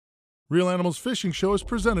Real Animals Fishing Show is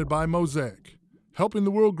presented by Mosaic, helping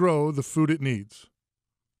the world grow the food it needs.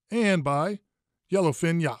 And by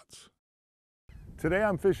Yellowfin Yachts. Today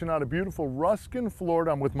I'm fishing out of beautiful Ruskin,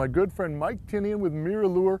 Florida. I'm with my good friend Mike Tennian with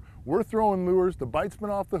MirrOlure. We're throwing lures. The bite's been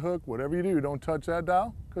off the hook. Whatever you do, don't touch that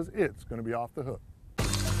dial because it's going to be off the hook.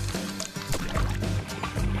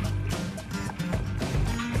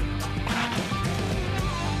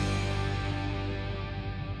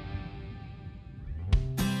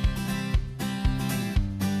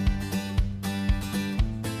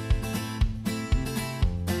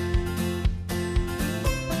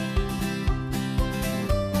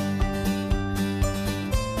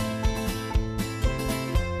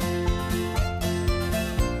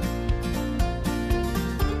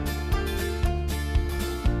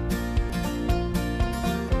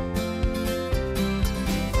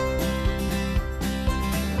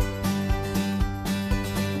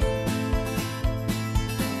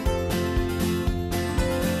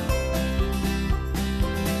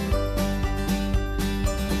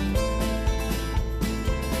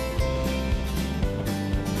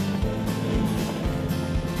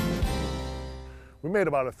 We made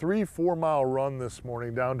about a 3-4 mile run this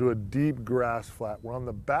morning down to a deep grass flat. We're on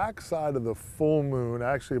the back side of the full moon,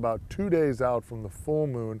 actually about 2 days out from the full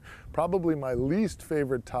moon. Probably my least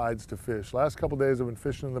favorite tides to fish. Last couple days I've been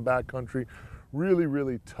fishing in the backcountry.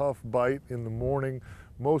 Really tough bite in the morning.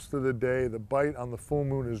 Most of the day, the bite on the full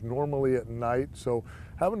moon is normally at night, so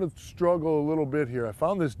having to struggle a little bit here. I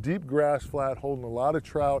found this deep grass flat holding a lot of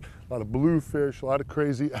trout, a lot of bluefish, a lot of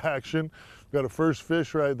crazy action. Got a first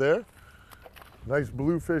fish right there. Nice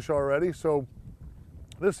bluefish already. So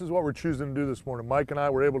this is what we're choosing to do this morning. Mike and I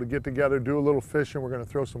were able to get together, do a little fishing. We're going to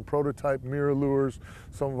throw some prototype MirrOlures,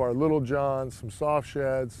 some of our little johns, some soft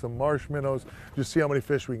shads, some marsh minnows, just see how many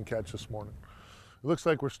fish we can catch this morning. It looks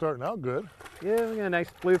like we're starting out good. Yeah, we got a nice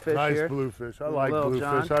bluefish here. Nice bluefish. I like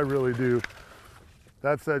bluefish. I really do.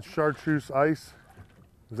 That's that chartreuse ice.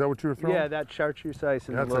 Is that what you were throwing? Yeah, that chartreuse ice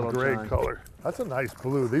and that's the little a great john. color. That's a nice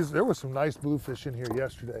blue. There was some nice bluefish in here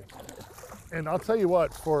yesterday. And I'll tell you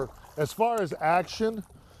what, as far as action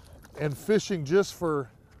and fishing just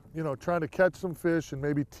for, trying to catch some fish and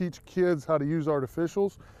maybe teach kids how to use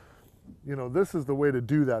artificials, this is the way to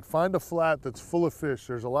do that. Find a flat that's full of fish.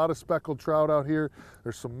 There's a lot of speckled trout out here.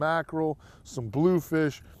 There's some mackerel, some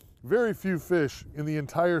bluefish. Very few fish in the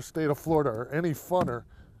entire state of Florida are any funner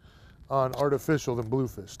on artificial than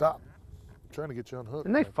bluefish. Stop. I'm trying to get you unhooked.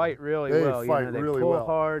 And they fight really well. They fight really pull well.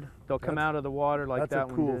 hard. They'll come out of the water like that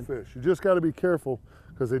one did. That's a cool fish. You just got to be careful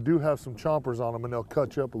because they do have some chompers on them and they'll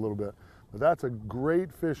cut you up a little bit. But that's a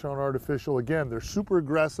great fish on artificial. Again, they're super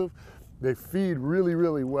aggressive. They feed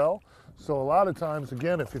really well. So a lot of times,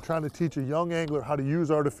 again, if you're trying to teach a young angler how to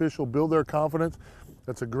use artificial, build their confidence,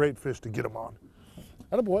 that's a great fish to get them on.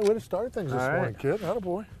 Attaboy, way to start things this morning, kid.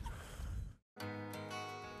 Attaboy.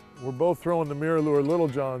 We're both throwing the MirrOlure Little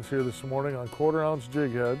Johns here this morning on 1/4 ounce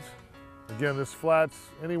jig heads. Again, this flat's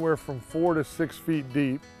anywhere from 4 to 6 feet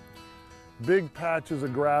deep. Big patches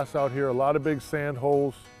of grass out here, a lot of big sand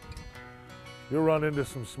holes. You'll run into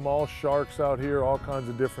some small sharks out here, all kinds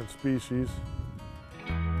of different species.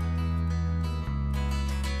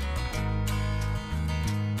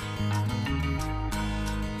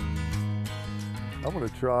 I'm gonna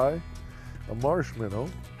try a marsh minnow,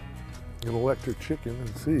 an electric chicken,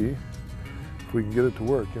 and see if we can get it to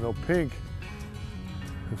work. Pink,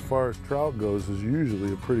 as far as trout goes, is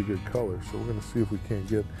usually a pretty good color, so we're gonna see if we can't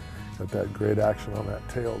get at that great action on that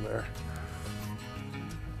tail there.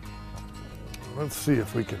 Let's see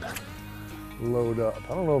if we can load up.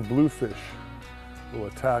 I don't know if bluefish will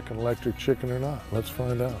attack an electric chicken or not. Let's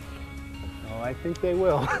find out. Oh, I think they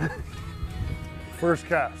will. First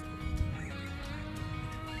cast.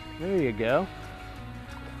 There you go.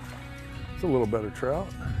 It's a little better trout.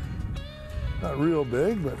 Not real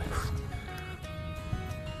big, but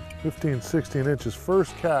 15, 16 inches.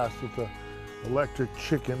 First cast with the electric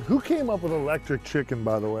chicken. Who came up with electric chicken,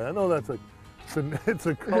 by the way? I know it's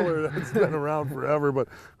a color that's been around forever, but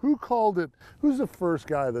who called it? Who's the first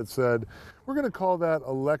guy that said, we're going to call that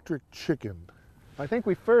electric chicken? I think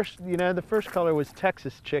the first color was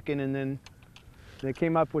Texas chicken, and then they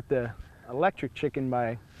came up with the electric chicken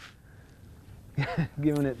by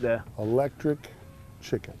giving it the electric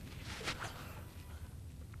chicken.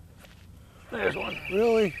 There's one.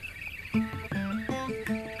 Really? A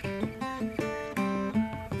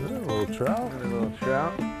little trout. A little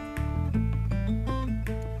trout.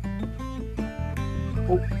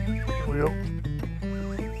 Oh, here we go.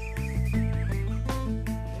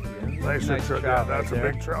 Nice trout. Yeah, that's a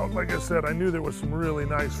big trout. Like I said, I knew there was some really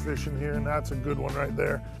nice fish in here, and that's a good one right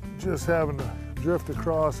there. Just having to drift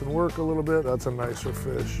across and work a little bit. That's a nicer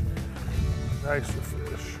fish. Nicer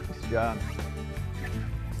fish. Nice job.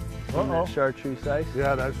 Uh-oh. Chartreuse ice.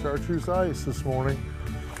 Yeah, that's chartreuse ice this morning.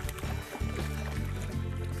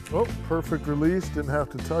 Oh, perfect release, didn't have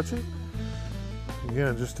to touch it.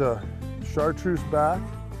 Again, just a chartreuse back.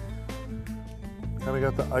 Kind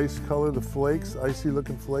of got the ice color, the flakes, icy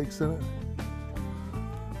looking flakes in it.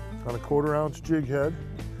 On a 1/4 ounce jig head.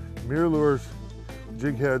 MirrOlure's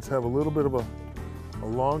jig heads have a little bit of a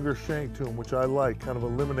longer shank to them, which I like, kind of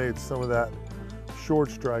eliminates some of that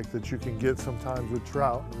short strike that you can get sometimes with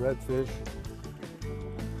trout and redfish.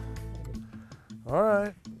 All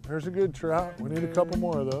right, there's a good trout. We need a couple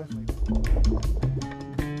more of those.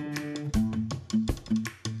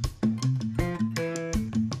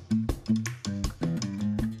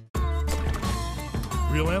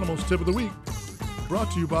 Real Animals Tip of the Week,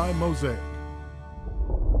 brought to you by Mosaic.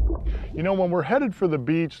 You know, when we're headed for the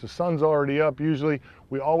beach, the sun's already up, usually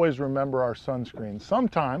we always remember our sunscreen.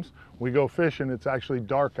 Sometimes we go fishing, it's actually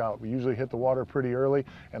dark out. We usually hit the water pretty early,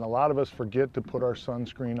 and a lot of us forget to put our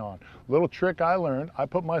sunscreen on. Little trick I learned, I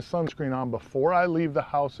put my sunscreen on before I leave the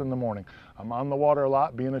house in the morning. I'm on the water a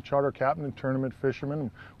lot, being a charter captain and tournament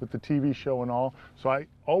fisherman with the TV show and all, so I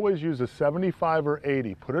always use a 75 or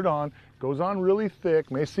 80. Put it on, goes on really thick,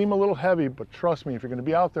 may seem a little heavy, but trust me, if you're gonna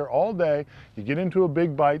be out there all day, you get into a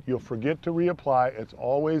big bite, you'll forget to reapply. It's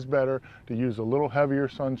always better to use a little heavier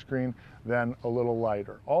sunscreen than a little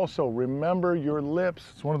lighter. Also, remember your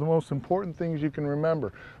lips. It's one of the most important things you can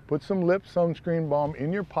remember. Put some lip sunscreen balm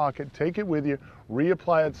in your pocket, take it with you,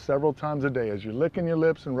 reapply it several times a day. As you're licking your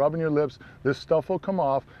lips and rubbing your lips, this stuff will come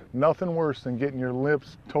off. Nothing worse than getting your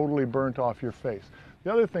lips totally burnt off your face.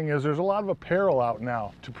 The other thing is there's a lot of apparel out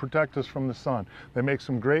now to protect us from the sun. They make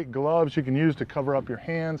some great gloves you can use to cover up your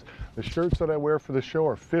hands. The shirts that I wear for the show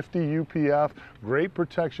are 50 UPF, great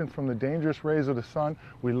protection from the dangerous rays of the sun.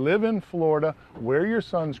 We live in Florida, wear your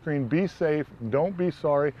sunscreen, be safe, don't be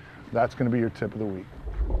sorry. That's going to be your tip of the week.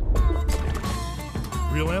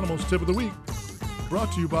 Real Animals Tip of the Week,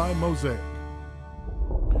 brought to you by Mosaic.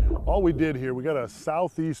 All we did here, we got a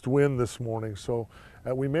southeast wind this morning, so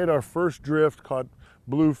we made our first drift, caught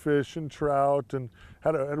bluefish and trout, and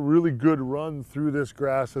had a really good run through this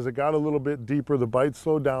grass. As it got a little bit deeper, the bite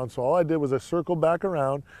slowed down, so all I did was I circled back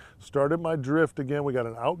around, started my drift again. We got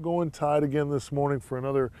an outgoing tide again this morning for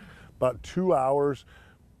another about 2 hours.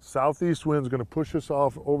 Southeast wind's going to push us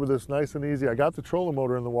off over this nice and easy. I got the trolling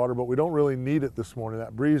motor in the water, but we don't really need it this morning.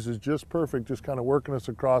 That breeze is just perfect, just kind of working us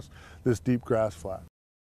across this deep grass flat.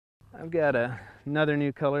 I've got another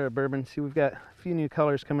new color, a bourbon. See, we've got a few new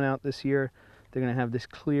colors coming out this year. They're going to have this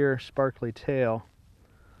clear, sparkly tail.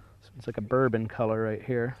 So it's like a bourbon color right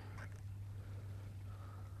here.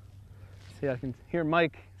 See, I can hear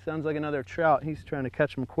Mike. Sounds like another trout. He's trying to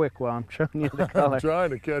catch them quick while I'm showing you the color. I'm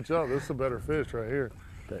trying to catch up. This is a better fish right here.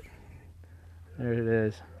 But there it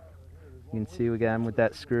is. You can see we got him with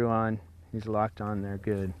that screw on. He's locked on there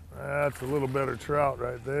good. That's a little better trout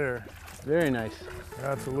right there. Very nice.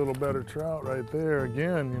 That's a little better trout right there.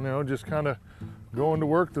 Again, you know, just kind of going to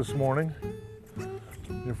work this morning.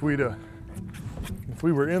 If we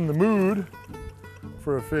were in the mood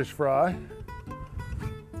for a fish fry,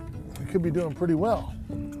 we could be doing pretty well.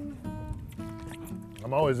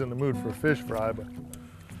 I'm always in the mood for a fish fry, but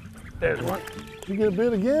there's one. Did you get a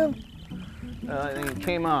bit again? I think it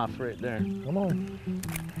came off right there. Come on.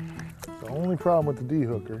 The only problem with the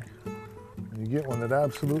D-hooker, when you get one that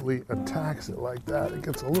absolutely attacks it like that, it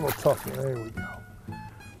gets a little tougher. There we go.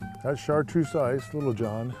 That chartreuse ice, Little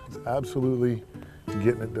John, is absolutely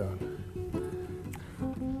getting it done.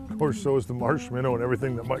 Of course, so is the marshmallow and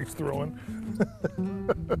everything that Mike's throwing.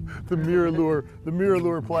 The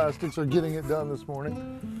MirrOlure plastics are getting it done this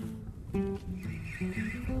morning.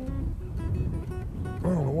 I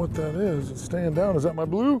don't know what that is. It's staying down. Is that my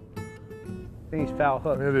blue? I think he's foul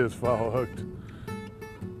hooked. It is foul hooked.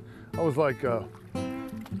 I was like a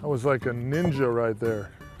ninja right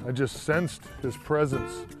there. I just sensed his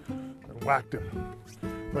presence and whacked him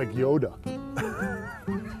like Yoda.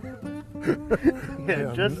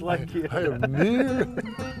 Yeah, just like you. I am near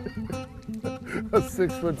a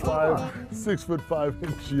 6'5"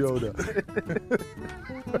 Yoda.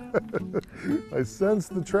 I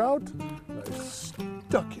sensed the trout, and I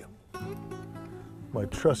stuck him. My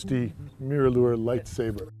trusty MirrOlure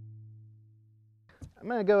lightsaber. I'm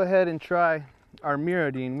going to go ahead and try our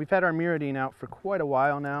MirrOdine. We've had our MirrOdine out for quite a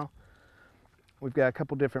while now. We've got a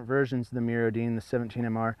couple different versions of the MirrOdine, the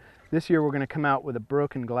 17MR. This year we're going to come out with a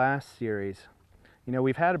broken glass series. You know,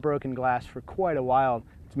 we've had a broken glass for quite a while.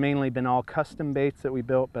 It's mainly been all custom baits that we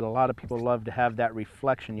built, but a lot of people love to have that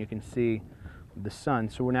reflection you can see the sun.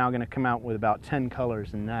 So we're now going to come out with about 10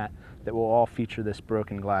 colors in that will all feature this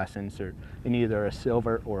broken glass insert in either a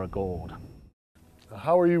silver or a gold.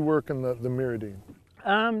 How are you working the MirrOlure?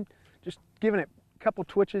 Just giving it a couple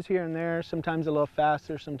twitches here and there, sometimes a little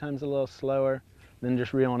faster, sometimes a little slower, then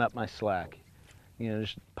just reeling up my slack. You know,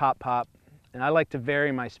 just pop, pop. And I like to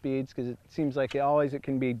vary my speeds because it seems like it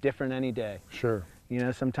can be different any day. Sure. You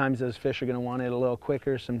know, sometimes those fish are going to want it a little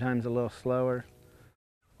quicker, sometimes a little slower.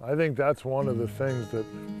 I think that's one of the things that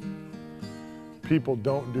people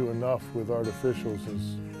don't do enough with artificials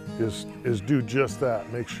is do just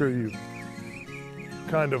that. Make sure you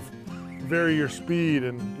kind of vary your speed,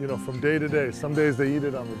 and you know, from day to day. Some days they eat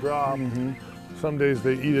it on the drop. Some days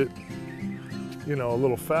they eat it, you know, a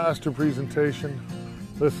little faster presentation.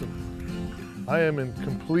 Listen, I am in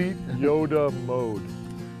complete Yoda mode,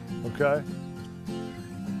 okay?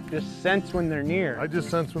 Just sense when they're near. I just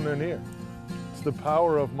sense when they're near. It's the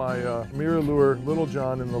power of my MirrOlure Little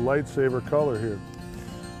John in the lightsaber color here.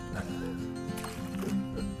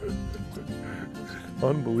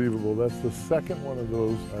 Unbelievable. That's the second one of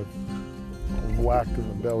those I've whacked in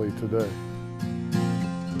the belly today.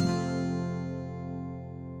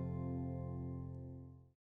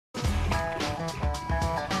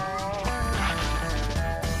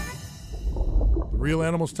 The Real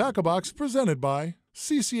Animals Tackle Box presented by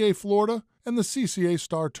CCA Florida and the CCA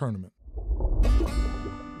Star Tournament.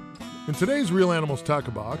 In today's Real Animals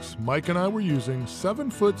Tackle Box, Mike and I were using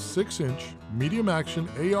 7-foot 6-inch medium action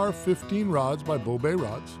AR-15 rods by Bull Bay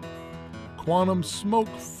Rods, Quantum Smoke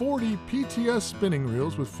 40 PTS spinning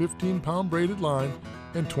reels with 15-pound braided line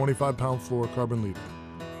and 25-pound fluorocarbon leader.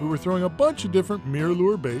 We were throwing a bunch of different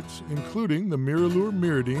MirrOlure baits, including the MirrOlure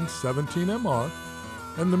MirrOdine 17MR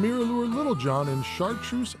and the MirrOlure Little John in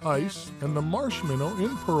chartreuse ice and the Marshminnow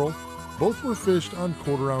in pearl. Both were fished on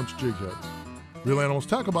 1/4-ounce jig heads. Real Animals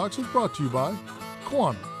Tackle Box is brought to you by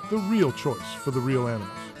Quantum, the real choice for the real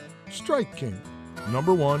animals. Strike King,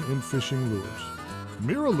 #1 in fishing lures.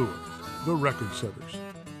 MirrOlure, the record setters.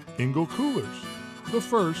 Ingle Coolers, the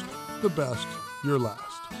first, the best, your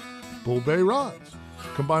last. Bull Bay Rods,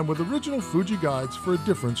 combined with original Fuji guides for a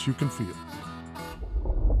difference you can feel.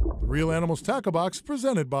 The Real Animals Tackle Box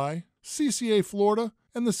presented by CCA Florida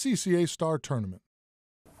and the CCA Star Tournament.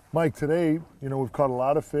 Mike, today, you know, we've caught a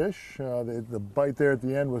lot of fish. The bite there at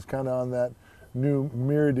the end was kind of on that new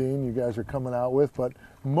MirrOdine you guys are coming out with, but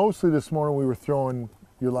mostly this morning we were throwing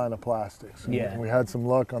your line of plastics. Yeah. And we had some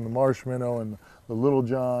luck on the Marshminnow and the Little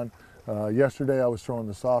John. Yesterday I was throwing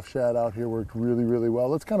the soft shad out here, worked really, really well.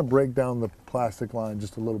 Let's kind of break down the plastic line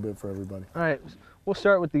just a little bit for everybody. All right, we'll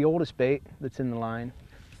start with the oldest bait that's in the line.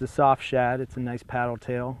 It's the soft shad. It's a nice paddle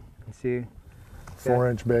tail. You can see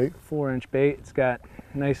 4-inch bait. 4-inch bait. It's got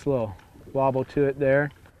a nice little wobble to it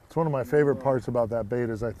there. It's one of my favorite parts about that bait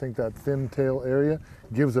is I think that thin tail area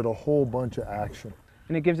gives it a whole bunch of action.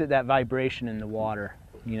 And it gives it that vibration in the water,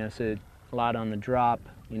 you know, so a lot on the drop,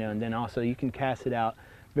 you know, and then also you can cast it out.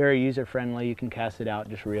 Very user-friendly. You can cast it out,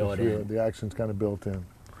 just reel it in. The action's kind of built in.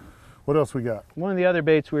 What else we got? One of the other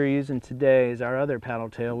baits we're using today is our other paddle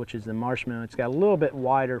tail, which is the Marshminnow. It's got a little bit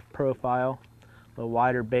wider profile, a little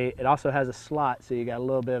wider bait. It also has a slot, so you got a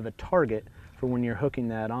little bit of a target for when you're hooking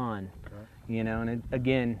that on. Okay. You know, and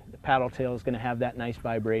again, the paddle tail is going to have that nice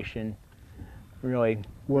vibration, really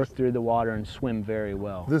work through the water and swim very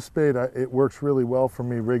well. This bait, it works really well for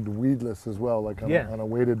me rigged weedless as well, like on a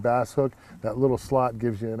weighted bass hook. That little slot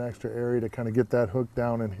gives you an extra area to kind of get that hook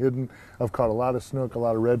down and hidden. I've caught a lot of snook, a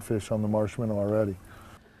lot of redfish on the Marshminnow already.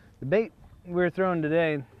 The bait we were throwing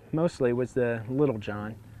today mostly was the Little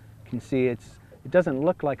John. You can see it doesn't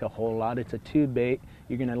look like a whole lot. It's a tube bait.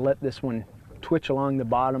 You're going to let this one twitch along the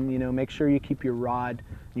bottom, you know, make sure you keep your rod,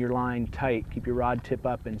 your line tight, keep your rod tip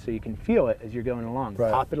up, and so you can feel it as you're going along.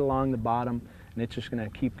 Right. Pop it along the bottom, and it's just going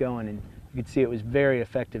to keep going, and you can see it was very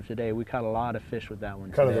effective today. We caught a lot of fish with that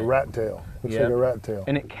one Kind today. of the rat tail. Looks like a rat tail.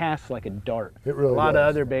 And it casts like a dart. It really does. A lot does. of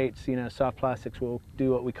other baits, you know, soft plastics will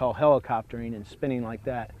do what we call helicoptering and spinning like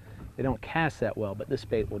that. They don't cast that well, but this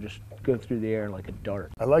bait will just go through the air like a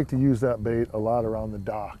dart. I like to use that bait a lot around the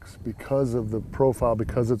docks because of the profile,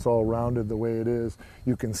 because it's all rounded the way it is.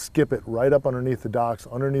 You can skip it right up underneath the docks,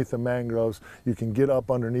 underneath the mangroves. You can get up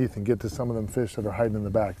underneath and get to some of them fish that are hiding in the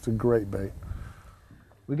back. It's a great bait.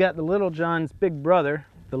 We got the Little John's big brother,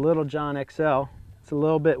 the Little John XL. It's a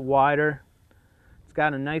little bit wider. It's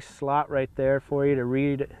got a nice slot right there for you to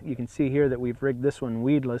read. You can see here that we've rigged this one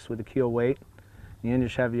weedless with a keel weight. You can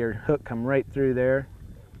just have your hook come right through there.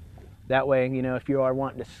 That way, you know, if you are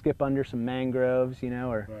wanting to skip under some mangroves, you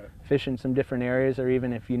know, or fish in some different areas, or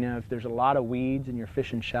even if, you know, if there's a lot of weeds and you're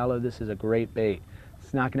fishing shallow, this is a great bait.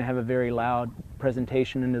 It's not going to have a very loud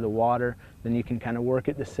presentation into the water. Then you can kind of work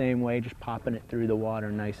it the same way, just popping it through the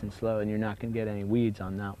water nice and slow, and you're not going to get any weeds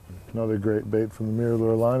on that one. Another great bait from the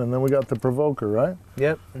MirrOlure line. And then we got the provoker, right?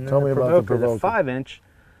 Yep. And Tell me about the provoker. The 5-inch.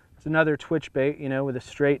 It's another twitch bait, you know, with a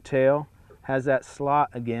straight tail. Has that slot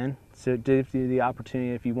again, so it gives you the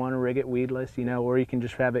opportunity if you want to rig it weedless, you know, or you can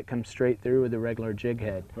just have it come straight through with a regular jig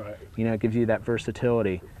head. Right. You know, it gives you that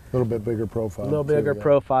versatility. A little bit bigger profile. A little bigger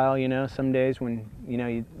profile, you know. Some days when, you know,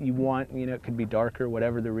 you want, you know, it could be darker,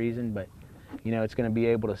 whatever the reason, but, you know, it's going to be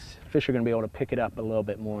able to, fish are going to be able to pick it up a little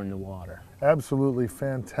bit more in the water. Absolutely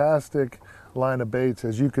fantastic line of baits.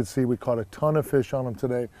 As you could see, we caught a ton of fish on them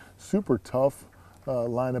today. Super tough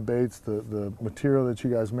line of baits. The material that you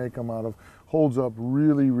guys make them out of holds up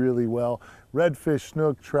really, really well. Redfish,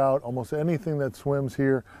 snook, trout, almost anything that swims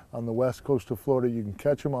here on the west coast of Florida, you can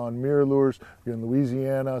catch them on MirrOlures. You're in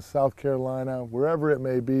Louisiana, South Carolina, wherever it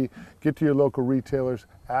may be. Get to your local retailers,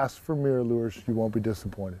 ask for MirrOlures, you won't be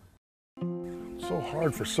disappointed. So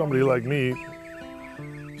hard for somebody like me,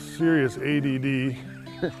 serious ADD.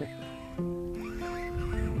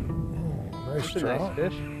 Nice trout.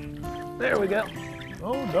 Nice fish. There we go.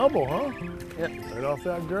 Oh, double, huh? Yep. Right off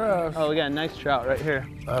that grass. Oh, we got a nice trout right here.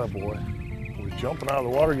 Attaboy. We're jumping out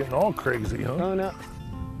of the water, getting all crazy, huh? Oh, no.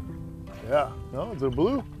 Yeah. No, it's a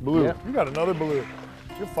blue? Blue. Yep. You got another blue.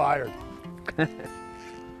 You're fired. I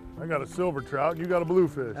got a silver trout, you got a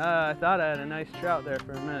bluefish. I thought I had a nice trout there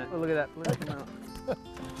for a minute. Oh, look at that blue. Come out.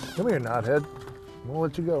 Come here, knothead. I'm gonna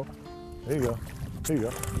let you go. There you go. There you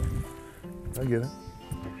go. I get it.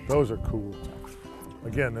 Those are cool.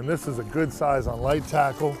 Again, and this is a good size on light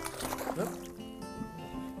tackle. Yep.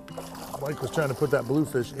 Mike was trying to put that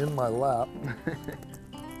bluefish in my lap.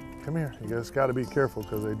 Come here. You just got to be careful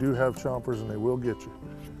because they do have chompers and they will get you.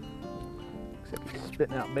 Except he's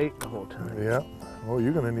spitting out bait the whole time. Yeah. Oh,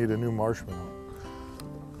 you're going to need a new marshmallow.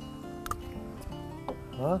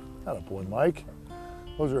 Huh? Attaboy, Mike.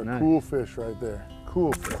 Those are Nice. Cool fish right there.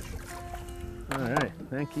 Cool fish. All right.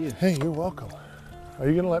 Thank you. Hey, you're welcome. Are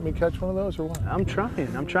you going to let me catch one of those or what? I'm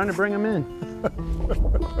trying. I'm trying to bring them in.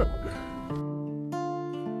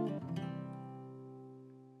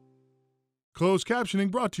 Closed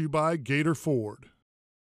captioning brought to you by Gator Ford.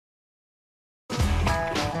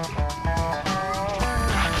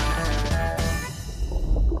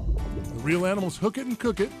 Real Animals Hook It and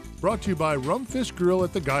Cook It, brought to you by Rumfish Grill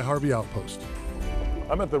at the Guy Harvey Outpost.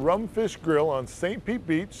 I'm at the Rumfish Grill on St. Pete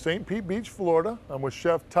Beach, Florida. I'm with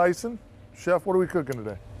Chef Tyson. Chef, what are we cooking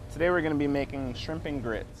today? Today we're going to be making shrimp and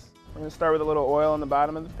grits. We're going to start with a little oil on the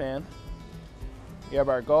bottom of the pan. We have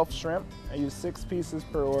our Gulf shrimp. I use 6 pieces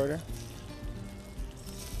per order.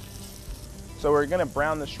 So we're going to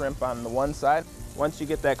brown the shrimp on the one side. Once you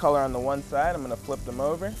get that color on the one side, I'm going to flip them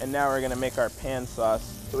over. And now we're going to make our pan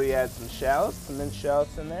sauce. So we add some shallots, some minced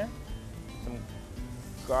shallots in there, some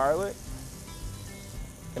garlic.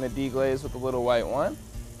 Going to deglaze with a little white wine.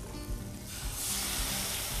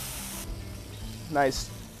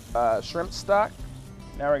 Nice shrimp stock.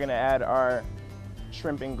 Now we're going to add our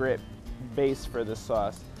shrimp and grit base for this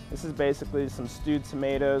sauce. This is basically some stewed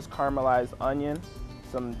tomatoes, caramelized onion,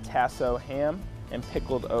 some tasso ham, and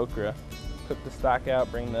pickled okra. Cook the stock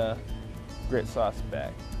out, bring the grit sauce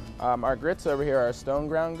back. Our grits over here are stone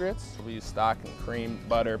ground grits. We use stock and cream,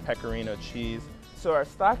 butter, pecorino cheese. So our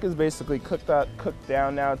stock is basically cooked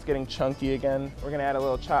down now. It's getting chunky again. We're gonna add a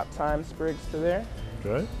little chopped thyme sprigs to there.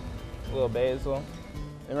 Okay. A little basil.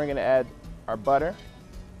 Then we're gonna add our butter.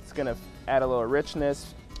 It's gonna add a little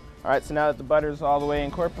richness. All right, so now that the butter's all the way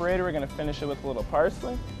incorporated, we're gonna finish it with a little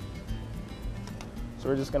parsley. So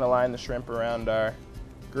we're just gonna line the shrimp around our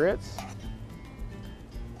grits.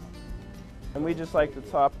 And we just like to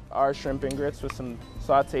top our shrimp and grits with some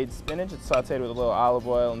sauteed spinach. It's sauteed with a little olive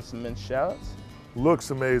oil and some minced shallots.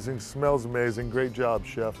 Looks amazing, smells amazing. Great job,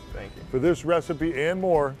 Chef. Thank you. For this recipe and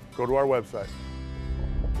more, go to our website.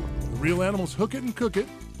 Real Animals Hook It and Cook It,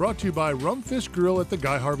 brought to you by Rumfish Grill at the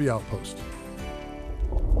Guy Harvey Outpost.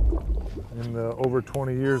 In the over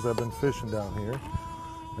 20 years I've been fishing down here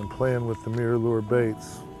and playing with the MirrOlure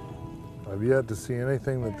baits, I've yet to see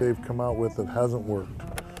anything that they've come out with that hasn't worked.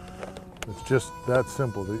 It's just that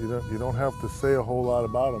simple. That you don't have to say a whole lot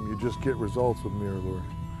about them. You just get results with MirrOlure.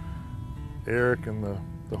 Eric and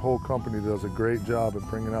the whole company does a great job at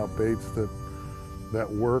bringing out baits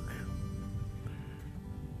that work.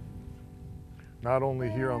 Not only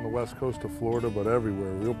here on the west coast of Florida, but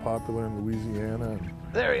everywhere. Real popular in Louisiana. And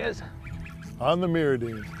There he is. on the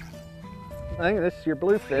MirrOlure. I think this is your It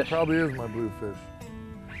bluefish. probably is my bluefish.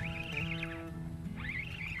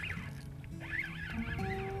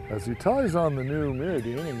 As he ties on the new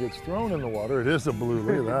MirrOlure and gets thrown in the water, it is a blue.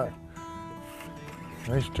 Look at that.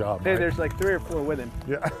 Nice job, Hey, Mike. there's like 3 or 4 with him.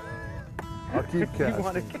 Yeah. I'll keep casting.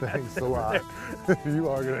 wanna cast Thanks a over lot. You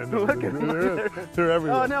are going to end up Look with at it. them. They're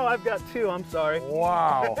everywhere. Oh no, I've got 2. I'm sorry.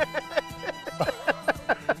 Wow.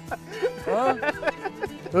 Huh?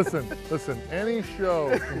 Listen, any show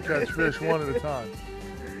can catch fish one at a time.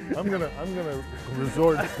 I'm gonna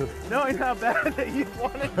resort to, Knowing how bad that you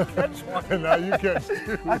wanted to catch one, and now you catch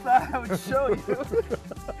 2. I thought I would show you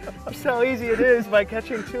just how easy it is by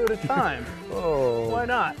catching 2 at a time. Oh. Why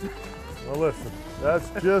not? Well, listen, that's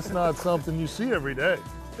just not something you see every day.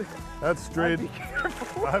 That's straight. Be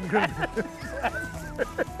careful. I'm gonna.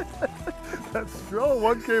 That's oh,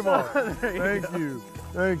 one came off. Thank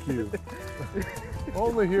you.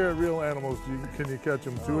 Only here at Real Animals can you catch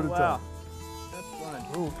them 2 at a wow. time. That's fun.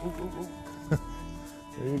 Ooh.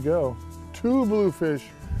 There you go. 2 bluefish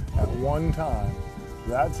at one time.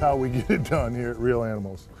 That's how we get it done here at Real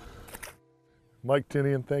Animals. Mike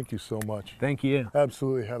Tennian, thank you so much. Thank you.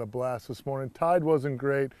 Absolutely had a blast this morning. Tide wasn't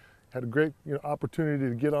great. Had a great opportunity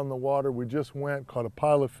to get on the water. We just went, caught a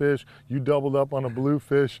pile of fish. You doubled up on a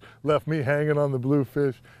bluefish, left me hanging on the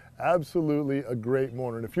bluefish. Absolutely a great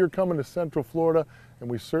morning. If you're coming to Central Florida, and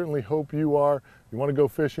we certainly hope you are, you want to go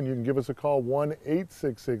fishing, you can give us a call,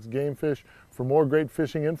 1-866-GAMEFISH. For more great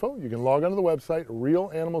fishing info, you can log on to the website,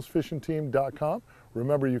 realanimalsfishingteam.com.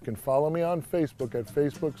 Remember, you can follow me on Facebook at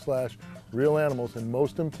Facebook/RealAnimals. And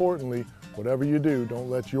most importantly, whatever you do, don't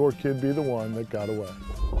let your kid be the one that got away.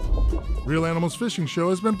 Real Animals Fishing Show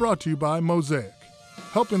has been brought to you by Mosaic,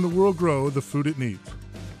 helping the world grow the food it needs.